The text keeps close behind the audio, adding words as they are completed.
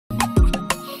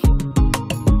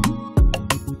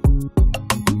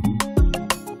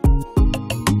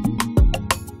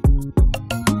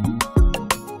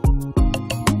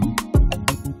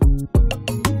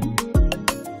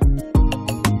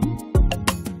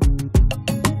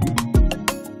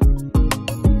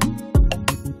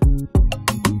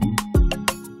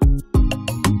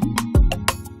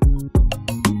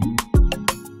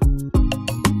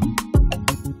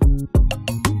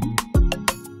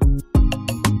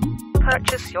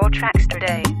Purchase your tracks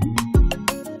today.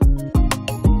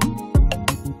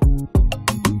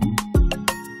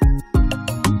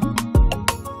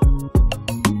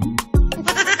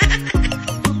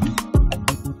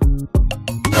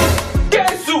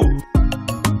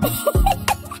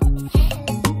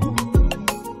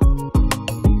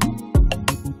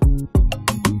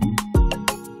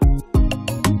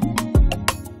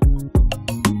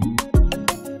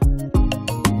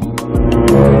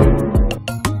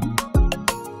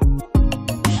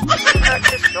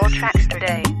 Purchase your tracks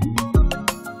today.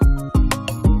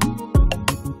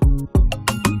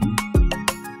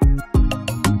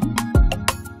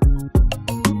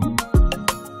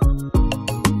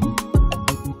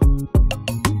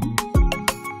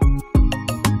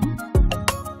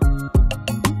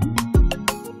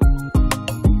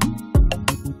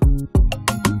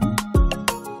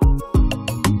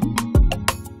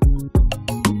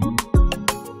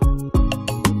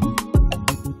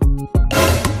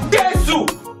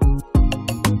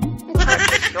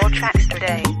 Purchase your tracks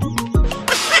today.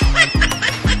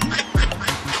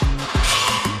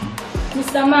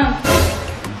 Mr. Man,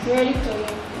 ready for you.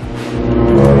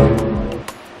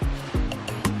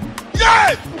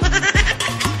 Yes!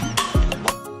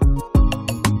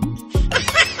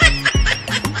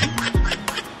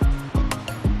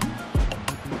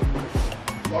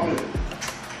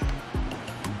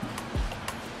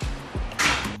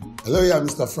 Hello, yeah,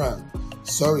 Mr. Frank.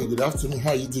 Sorry, good afternoon.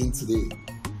 How are you doing today?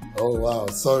 Oh, wow.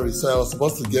 Sorry. I was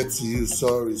supposed to get to you.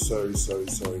 Sorry.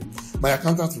 My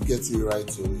accountant will get to you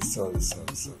right away. Sorry. It's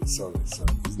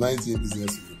nice doing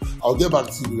business with you. I'll get back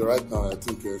to you right now. I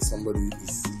think somebody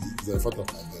is in front of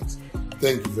my desk.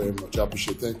 Thank you very much. I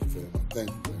appreciate it. Thank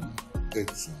you very much. Thank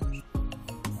you so much.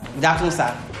 Good afternoon,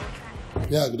 sir.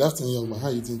 Yeah, good afternoon, young man. How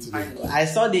are you doing today? I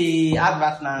saw the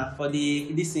advert now for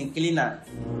this in Kleanton.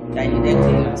 I needed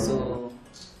cleaner, so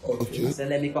Okay. I said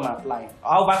let me come apply.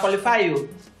 I'll overqualify you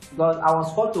because I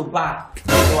was called to bar,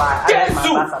 so I added my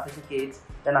bar certificate.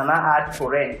 Then I now had for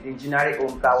rent the engineering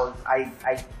home. I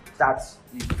that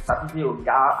the certificate will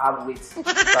have weight. So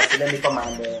I said let me come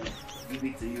and give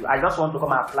it to you. I just want to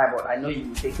come and apply, but I know you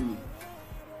will take me.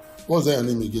 What's your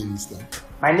name again, mister?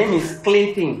 My name is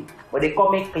Kleanton, but they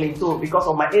call me Kleanton because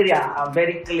of my area. I'm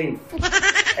very clean.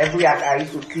 Every year I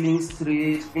used to clean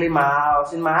streets, clean my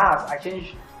house. In my house, I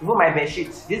change even my bed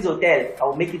sheets. This hotel, I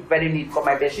will make it very neat. Because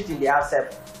my bed sheet in the house,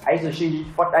 I used to change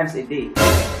it 4 times a day.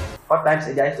 4 times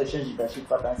a day, I used to change the bed sheet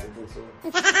 4 times a day. So,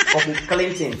 for me,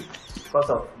 Kleanton, because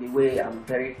of the way I'm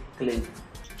very clean.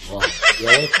 Wow, you're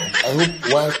welcome. I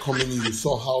hope while coming in, you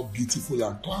saw how beautiful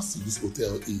and classy this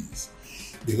hotel is.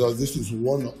 Because this is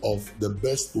one of the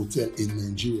best hotels in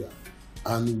Nigeria.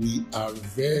 And we are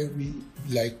very,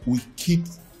 we keep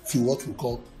to what we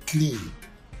call clean.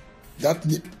 Have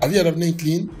you heard of name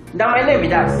Clean? Now my name is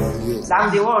that. Yes. I'm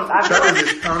the one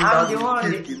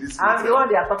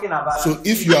they are talking about. So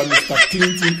if you are Mr.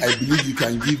 Clinton, I believe you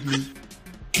can give me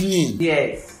clean.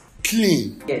 Yes.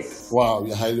 Clean. Yes. Wow,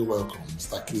 you're highly welcome,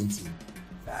 Mr. Clinton.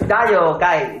 That your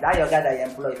guy that you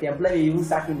employ. If you employ me, you won't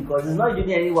sack him because he's not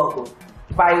doing any work.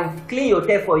 If I clean your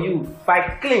tail for you, if I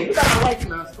clean, look at the white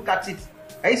now, look at it.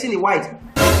 Are you seeing the white?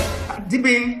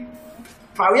 Dipping.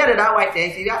 If I wear that white there,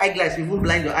 if you wear eyeglass, you won't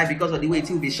blind your eye because of the way it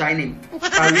will be shining.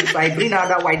 If I bring out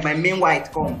that white, my main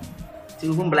white come, it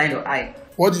won't blind your eye.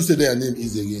 What do you say their name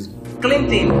is again?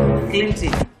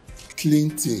 Kleanton.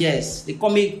 Clinton. Yes, they call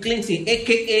me Kleanton,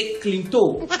 aka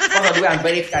Kleanton. Because of the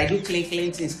way I do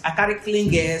clean things. I carry clean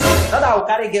girls. Not that I will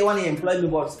carry girl when they employ me,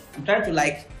 but I'm trying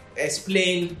to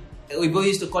explain. We both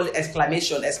used to call it exclaiming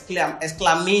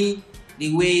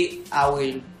the way I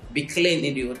will be clean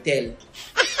in the hotel.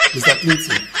 Mr.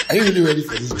 Clinton, are you really ready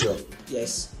for this job?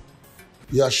 Yes.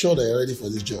 You are sure that you're ready for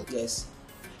this job? Yes.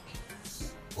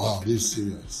 Wow, this is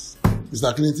serious.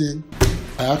 Mr. Clinton,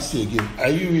 I ask you again, are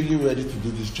you really ready to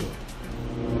do this job?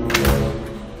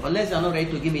 Unless you're not ready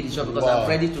to give me the job because I'm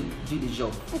ready to do the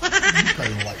job. Look at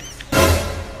your wife.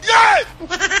 Yes!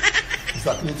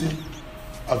 Mr. Clinton,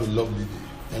 have a lovely day.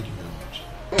 Thank you very much.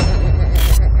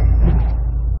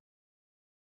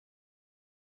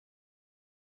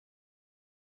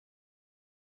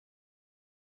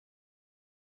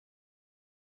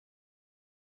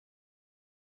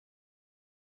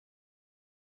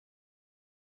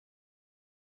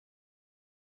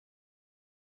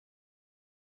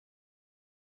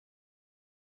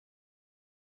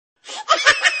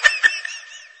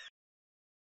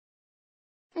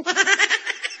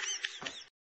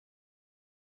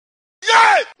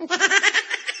 Yes!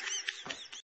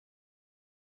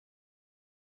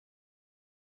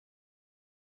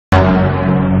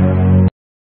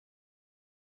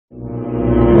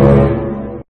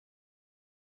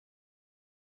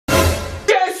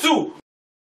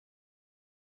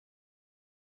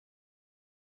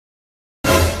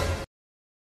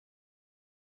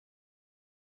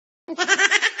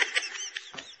 Yeah!